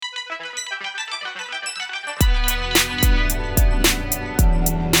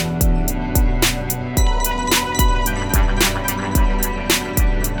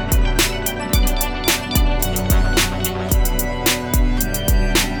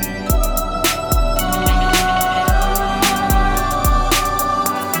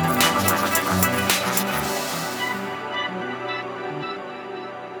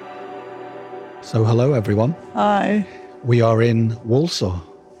So hello everyone. Hi. We are in Warsaw.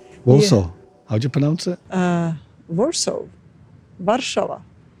 Warsaw. Yeah. How do you pronounce it? Warsaw. Warsaw.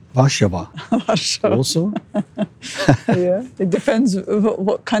 Warsaw. Warsaw. Warsaw? Yeah, it depends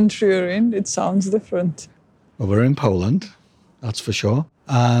what country you're in. It sounds different. Well, we're in Poland, that's for sure.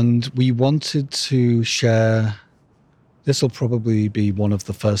 And we wanted to share, this will probably be one of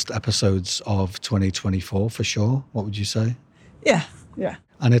the first episodes of 2024 for sure. What would you say? Yeah.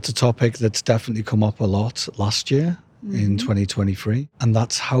 And it's a topic that's definitely come up a lot last year in 2023. And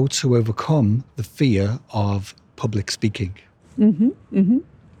that's how to overcome the fear of public speaking. And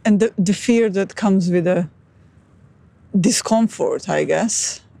the fear that comes with a discomfort, I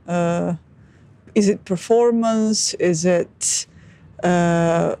guess. Is it performance? Is it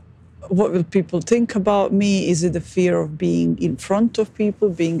what will people think about me? Is it the fear of being in front of people,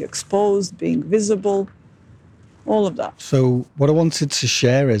 being exposed, being visible? All of that. So what I wanted to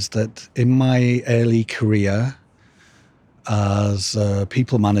share is that in my early career as a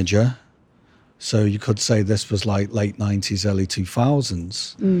people manager, so you could say this was like late 90s, early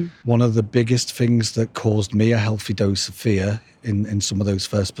 2000s, one of the biggest things that caused me a healthy dose of fear in some of those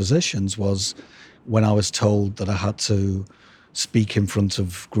first positions was when I was told that I had to speak in front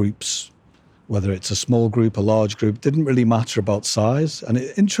of groups, whether it's a small group, a large group, didn't really matter about size. And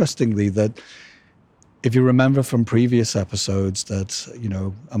interestingly, that if you remember from previous episodes that, you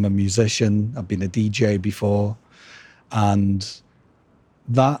know, I'm a musician, I've been a DJ before, and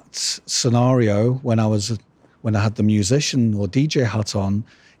that scenario when I had the musician or DJ hat on,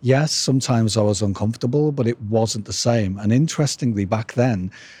 yes, sometimes I was uncomfortable, but it wasn't the same. And interestingly, back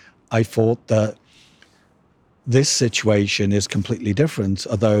then, I thought that this situation is completely different,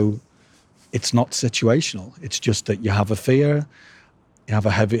 although it's not situational. It's just that you have a fear, you have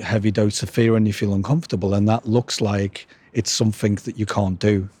a heavy dose of fear and you feel uncomfortable, and that looks like it's something that you can't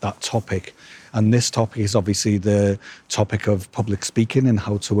do, that topic. And this topic is obviously the topic of public speaking and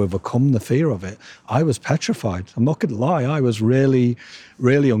how to overcome the fear of it. I was petrified. I'm not going to lie. I was really,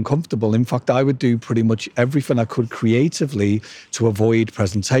 really uncomfortable. In fact, I would do pretty much everything I could creatively to avoid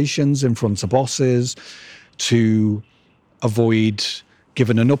presentations in front of bosses, to avoid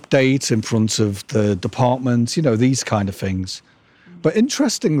giving an update in front of the department, you know, these kind of things. But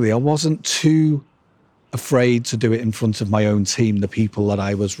interestingly, I wasn't too afraid to do it in front of my own team, the people that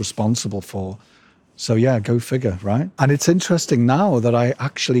I was responsible for. So yeah, go figure, right? And it's interesting now that I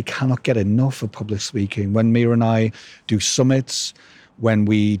actually cannot get enough of public speaking. When Mira and I do summits, when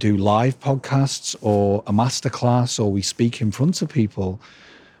we do live podcasts or a masterclass, or we speak in front of people,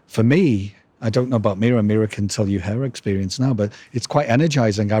 for me, I don't know about Mira. Mira can tell you her experience now, but it's quite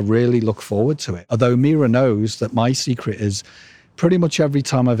energizing. I really look forward to it. Although Mira knows that my secret is pretty much every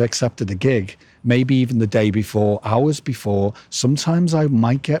time I've accepted a gig, maybe even the day before, hours before, sometimes I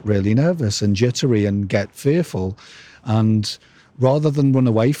might get really nervous and jittery and get fearful. And rather than run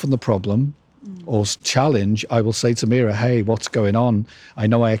away from the problem or challenge, I will say to Mira, hey, what's going on? I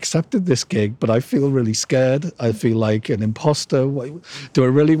know I accepted this gig, but I feel really scared. I feel like an imposter. Do I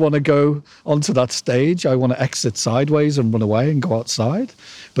really want to go onto that stage? I want to exit sideways and run away and go outside.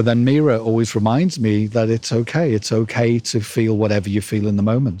 But then Mira always reminds me that it's okay. It's okay to feel whatever you feel in the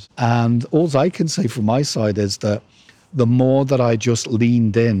moment. And all I can say from my side is that the more that I just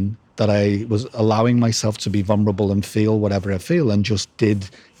leaned in, that I was allowing myself to be vulnerable and feel whatever I feel and just did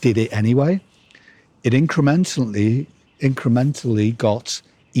it anyway, it incrementally got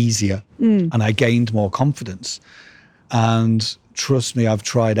easier and I gained more confidence. And trust me, I've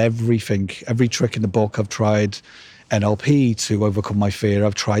tried everything, every trick in the book. I've tried NLP to overcome my fear.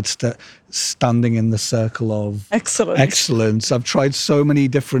 I've tried standing in the circle of excellence. I've tried so many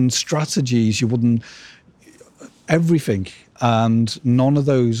different strategies. Everything. And none of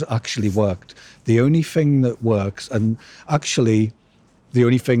those actually worked. The only thing that works, and actually the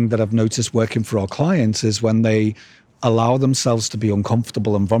only thing that I've noticed working for our clients, is when they allow themselves to be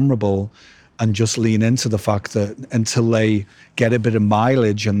uncomfortable and vulnerable and just lean into the fact that until they get a bit of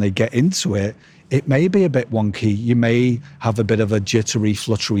mileage and they get into it, it may be a bit wonky. You may have a bit of a jittery,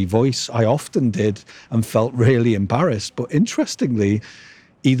 fluttery voice. I often did and felt really embarrassed. But interestingly,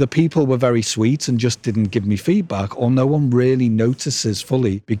 either people were very sweet and just didn't give me feedback, or no one really notices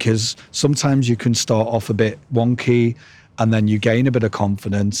fully, because sometimes you can start off a bit wonky and then you gain a bit of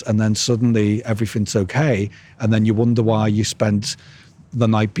confidence and then suddenly everything's okay. And then you wonder why you spent the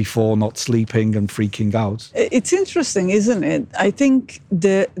night before not sleeping and freaking out. It's interesting, isn't it? I think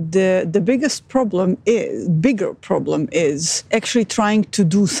the bigger problem is actually trying to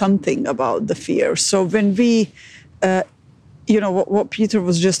do something about the fear. So when we, what Peter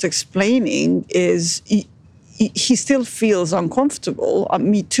was just explaining is, he still feels uncomfortable,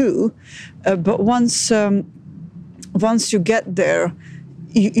 me too, but once you get there,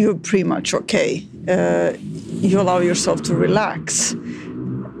 you're pretty much okay. You allow yourself to relax.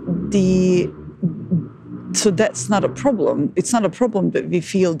 So that's not a problem. It's not a problem that we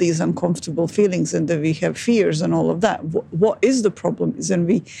feel these uncomfortable feelings and that we have fears and all of that. What is the problem is when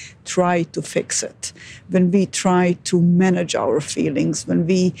we try to fix it, when we try to manage our feelings, when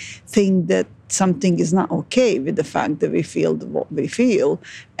we think that something is not okay with the fact that we feel what we feel,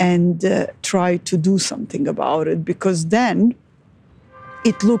 and try to do something about it, because then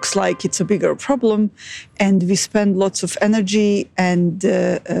it looks like it's a bigger problem, and we spend lots of energy and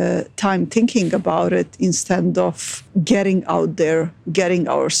time thinking about it instead of getting out there, getting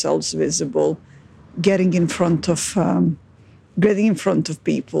ourselves visible, getting in front of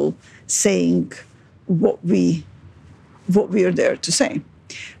people, saying what we are there to say.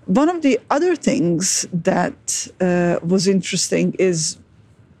 One of the other things that was interesting is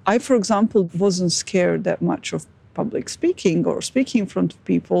I, for example, wasn't scared that much of public speaking or speaking in front of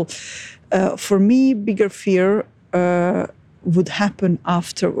people. For me, bigger fear would happen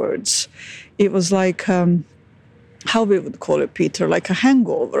afterwards. It was like, how we would call it, Peter, like a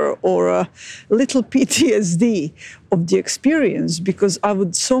hangover or a little PTSD of the experience, because I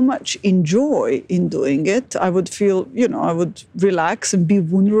would so much enjoy in doing it. I would feel, I would relax and be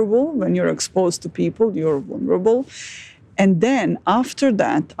vulnerable. When you're exposed to people, you're vulnerable. And then after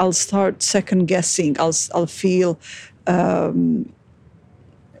that, I'll start second guessing. I'll feel, I'll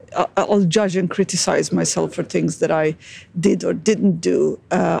judge and criticize myself for things that I did or didn't do.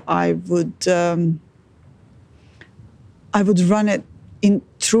 I would run it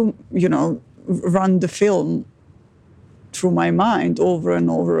through, run the film through my mind over and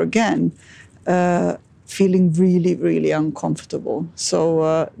over again, feeling really, really uncomfortable.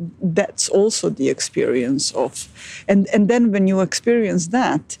 So that's also the experience of, and then when you experience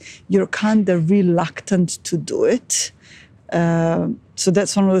that, you're kind of reluctant to do it. So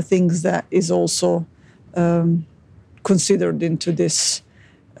that's one of the things that is also considered into this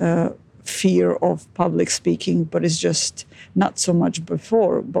fear of public speaking, but it's just not so much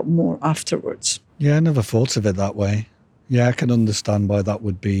before, but more afterwards. Yeah, I never thought of it that way. Yeah, I can understand why that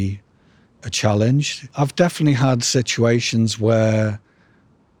would be a challenge. I've definitely had situations where,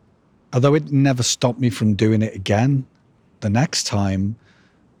 although it never stopped me from doing it again, the next time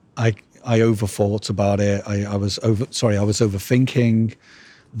I overthought about it. I was overthinking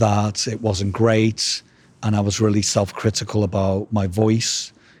that it wasn't great, and I was really self-critical about my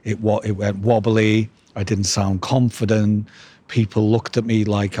voice. It went wobbly. I didn't sound confident. People looked at me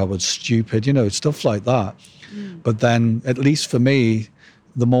like I was stupid, stuff like that. But then, at least for me,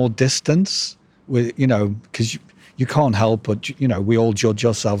 the more distance, because you can't help but, we all judge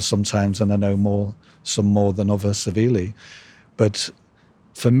ourselves sometimes, and I know some more than others severely. But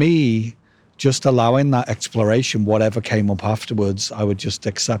for me, just allowing that exploration, whatever came up afterwards, I would just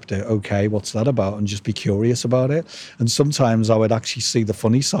accept it. Okay, what's that about? And just be curious about it. And sometimes I would actually see the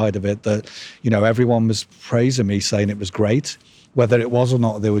funny side of it, that, everyone was praising me, saying it was great. Whether it was or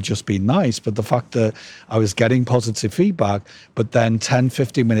not, they were just being nice. But the fact that I was getting positive feedback, but then 10,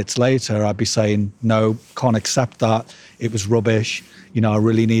 15 minutes later, I'd be saying, no, can't accept that. It was rubbish. I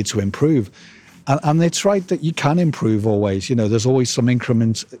really need to improve. And it's right that you can improve always. There's always some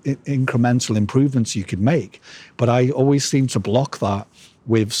incremental improvements you could make. But I always seem to block that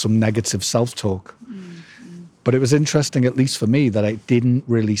with some negative self-talk. Mm-hmm. But it was interesting, at least for me, that it didn't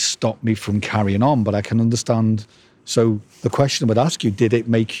really stop me from carrying on. But I can understand. So the question I would ask you, did it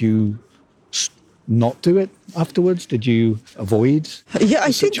make you not do it afterwards? Did you avoid? Yeah,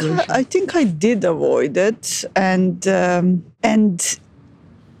 I think I did avoid it, and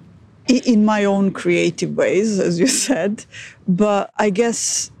in my own creative ways, as you said. But I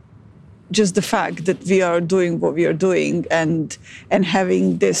guess just the fact that we are doing what we are doing and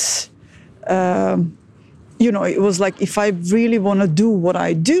having this, it was like, if I really want to do what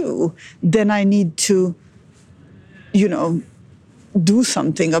I do, then I need to, do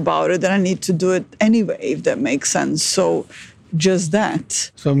something about it, and I need to do it anyway, if that makes sense. So just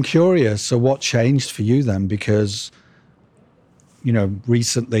that. So I'm curious, so what changed for you then? Because,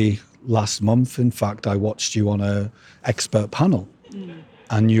 recently, last month, in fact, I watched you on a expert panel.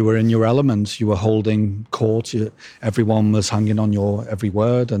 And you were in your element. You were holding court. Everyone was hanging on your every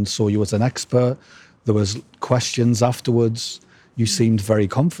word and saw you as an expert. There was questions afterwards. You seemed very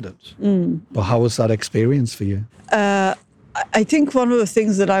confident. But how was that experience for you? I think one of the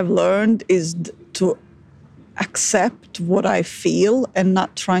things that I've learned is to accept what I feel and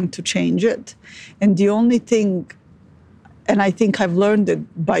not trying to change it. And the only thing And I think I've learned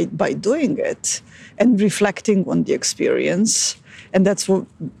it by doing it and reflecting on the experience. And that's what,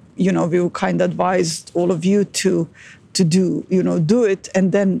 we kind of advised all of you to do, do it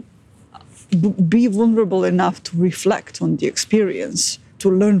and then be vulnerable enough to reflect on the experience, to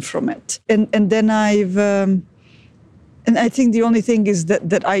learn from it. And then and I think the only thing is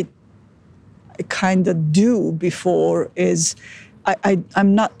that I kind of do before is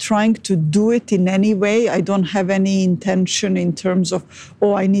I'm not trying to do it in any way. I don't have any intention in terms of,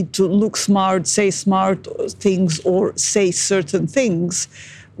 I need to look smart, say smart things, or say certain things.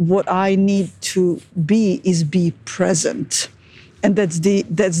 What I need to be is be present. And that's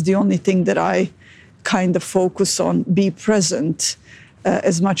the only thing that I kind of focus on, be present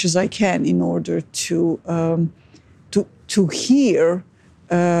as much as I can in order to hear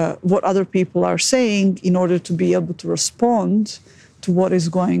what other people are saying, in order to be able to respond to what is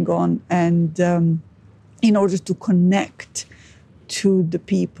going on, and in order to connect to the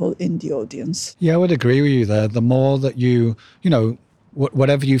people in the audience. Yeah, I would agree with you there. The more that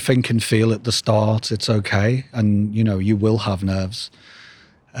whatever you think and feel at the start, it's okay. And, you will have nerves.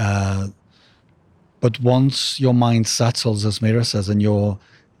 But once your mind settles, as Mira says, and you're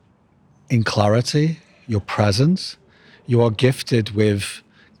in clarity, you're present, you are gifted with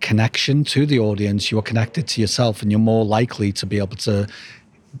connection to the audience, you're connected to yourself, and you're more likely to be able to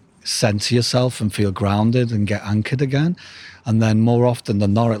center yourself and feel grounded and get anchored again. And then more often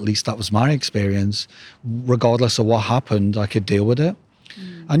than not, at least that was my experience, regardless of what happened, I could deal with it.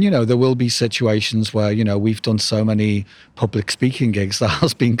 And, there will be situations where, we've done so many public speaking gigs, there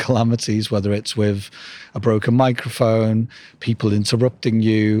has been calamities, whether it's with a broken microphone, people interrupting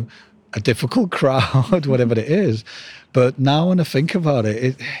you, a difficult crowd, whatever it is. But now when I think about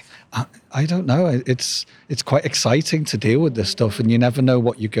it, I don't know. It's quite exciting to deal with this stuff, and you never know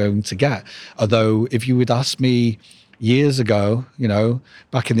what you're going to get. Although if you would ask me years ago,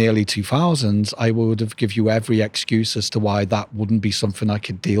 back in the early 2000s, I would have given you every excuse as to why that wouldn't be something I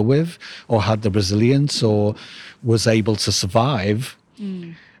could deal with, or had the resilience, or was able to survive.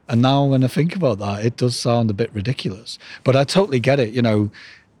 And now when I think about that, it does sound a bit ridiculous. But I totally get it.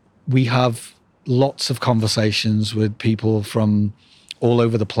 We have lots of conversations with people from all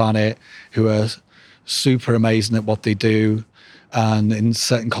over the planet who are super amazing at what they do, and in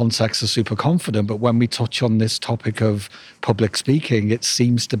certain contexts are super confident. But when we touch on this topic of public speaking, it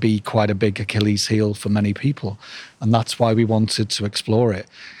seems to be quite a big Achilles heel for many people. And that's why we wanted to explore it.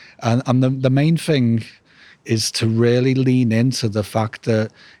 And the main thing is to really lean into the fact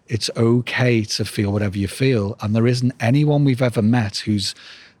that it's okay to feel whatever you feel. And there isn't anyone we've ever met who's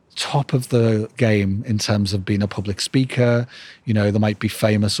top of the game in terms of being a public speaker. There might be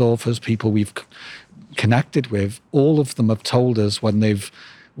famous authors, people we've connected with. All of them have told us when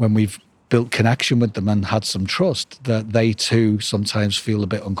we've built connection with them and had some trust, that they too sometimes feel a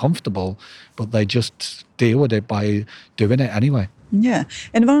bit uncomfortable, but they just deal with it by doing it anyway. Yeah.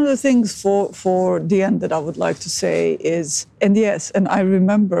 And one of the things for the end that I would like to say is, and I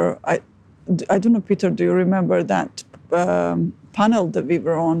remember, I don't know, Peter, do you remember that panel that we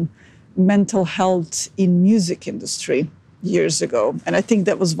were on, mental health in music industry, years ago? And I think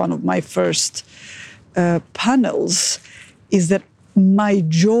that was one of my first panels, is that my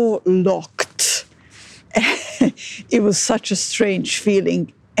jaw locked. It was such a strange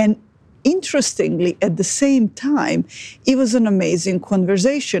feeling. And interestingly, at the same time, it was an amazing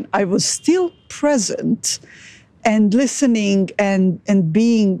conversation. I was still present and listening and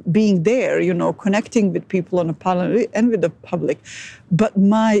being there, connecting with people on a panel and with the public. But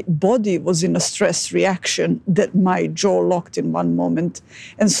my body was in a stress reaction that my jaw locked in one moment.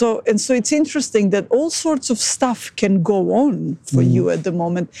 And so it's interesting that all sorts of stuff can go on for you at the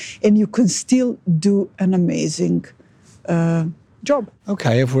moment, and you can still do an amazing job.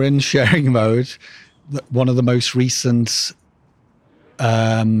 Okay, if we're in sharing mode, one of the most recent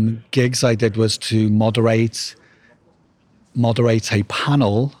gigs I did was to moderate a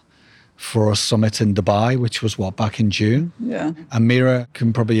panel for a summit in Dubai, which was back in June. Yeah. And Mira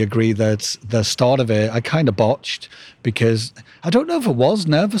can probably agree that the start of it, I kind of botched, because I don't know if it was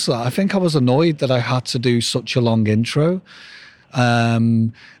nervous. I think I was annoyed that I had to do such a long intro.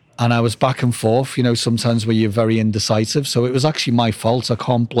 And I was back and forth, sometimes where you're very indecisive. So it was actually my fault. I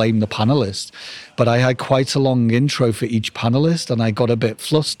can't blame the panelists. But I had quite a long intro for each panelist, and I got a bit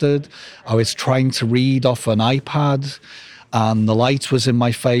flustered. I was trying to read off an iPad, and the light was in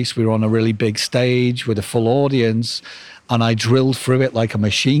my face. We were on a really big stage with a full audience, and I drilled through it like a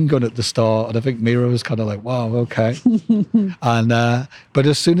machine gun at the start. And I think Mira was kind of like, wow, okay. But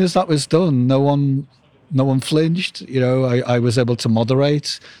as soon as that was done, no one No one flinched. I was able to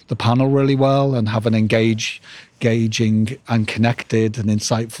moderate the panel really well and have an engaging and connected and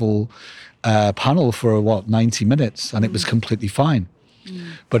insightful panel for 90 minutes, and it was completely fine.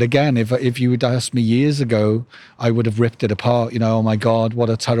 But again, if you would ask me years ago, I would have ripped it apart. Oh my God, what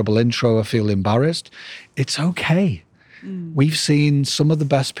a terrible intro. I feel embarrassed. It's okay. We've seen some of the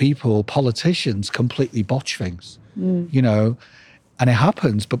best people, politicians, completely botch things, and it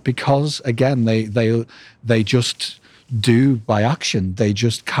happens. But because, again, they just do by action, they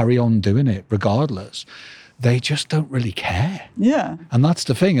just carry on doing it regardless. They just don't really care. Yeah. And that's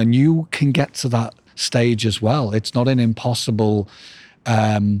the thing. And you can get to that stage as well. It's not an impossible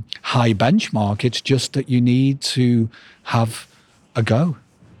high benchmark. It's just that you need to have a go.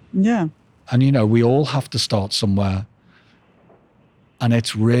 Yeah. And, we all have to start somewhere. And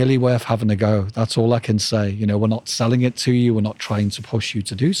it's really worth having a go. That's all I can say. We're not selling it to you. We're not trying to push you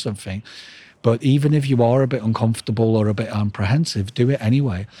to do something. But even if you are a bit uncomfortable or a bit apprehensive, do it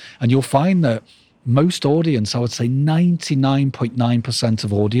anyway. And you'll find that most audience, I would say 99.9%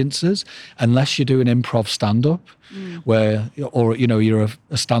 of audiences, unless you're doing improv stand-up, you're a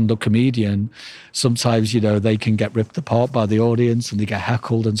stand-up comedian, sometimes, they can get ripped apart by the audience and they get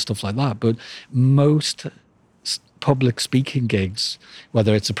heckled and stuff like that. But most public speaking gigs,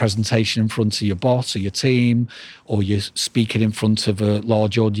 whether it's a presentation in front of your boss or your team, or you're speaking in front of a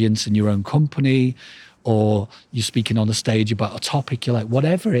large audience in your own company, or you're speaking on a stage about a topic you like,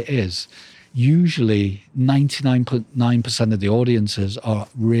 whatever it is, usually 99.9% of the audiences are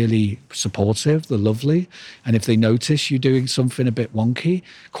really supportive. They're lovely. And if they notice you doing something a bit wonky,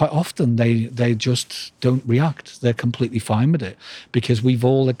 quite often they just don't react. They're completely fine with it, because we've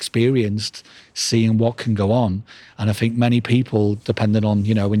all experienced seeing what can go on. And I think many people, depending on,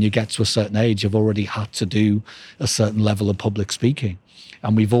 when you get to a certain age, have already had to do a certain level of public speaking.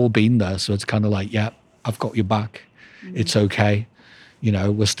 And we've all been there. So it's kind of like, yeah, I've got your back. It's okay.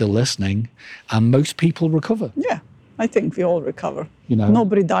 We're still listening, and most people recover. Yeah, I think we all recover.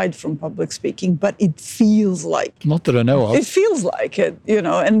 Nobody died from public speaking, but it feels like. Not that I know of. It feels like it,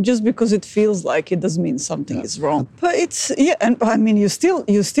 and just because it feels like it doesn't mean something is wrong. But it's, and I mean, you still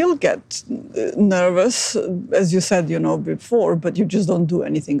get nervous, as you said, before, but you just don't do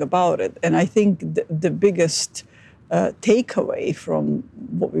anything about it. And I think the biggest takeaway from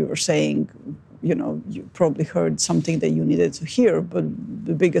what we were saying, you probably heard something that you needed to hear, but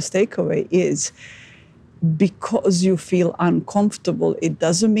the biggest takeaway is, because you feel uncomfortable, it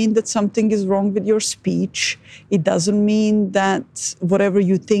doesn't mean that something is wrong with your speech. It doesn't mean that whatever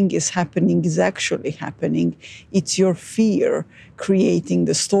you think is happening is actually happening. It's your fear creating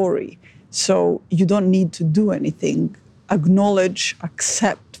the story. So you don't need to do anything. Acknowledge,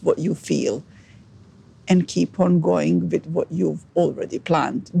 accept what you feel, and keep on going with what you've already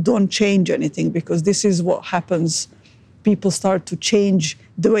planned. Don't change anything, because this is what happens. People start to change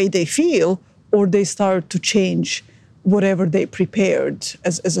the way they feel, or they start to change whatever they prepared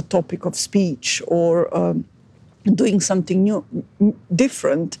as a topic of speech, or doing something new,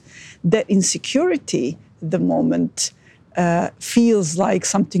 different. That insecurity, the moment, feels like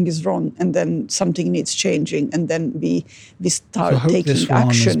something is wrong, and then something needs changing, and then we start taking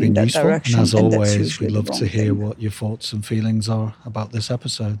action in that direction. And as always, we'd love to hear what your thoughts and feelings are about this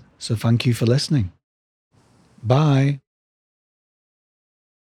episode. So thank you for listening. Bye.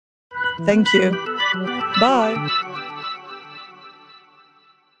 Thank you. Bye.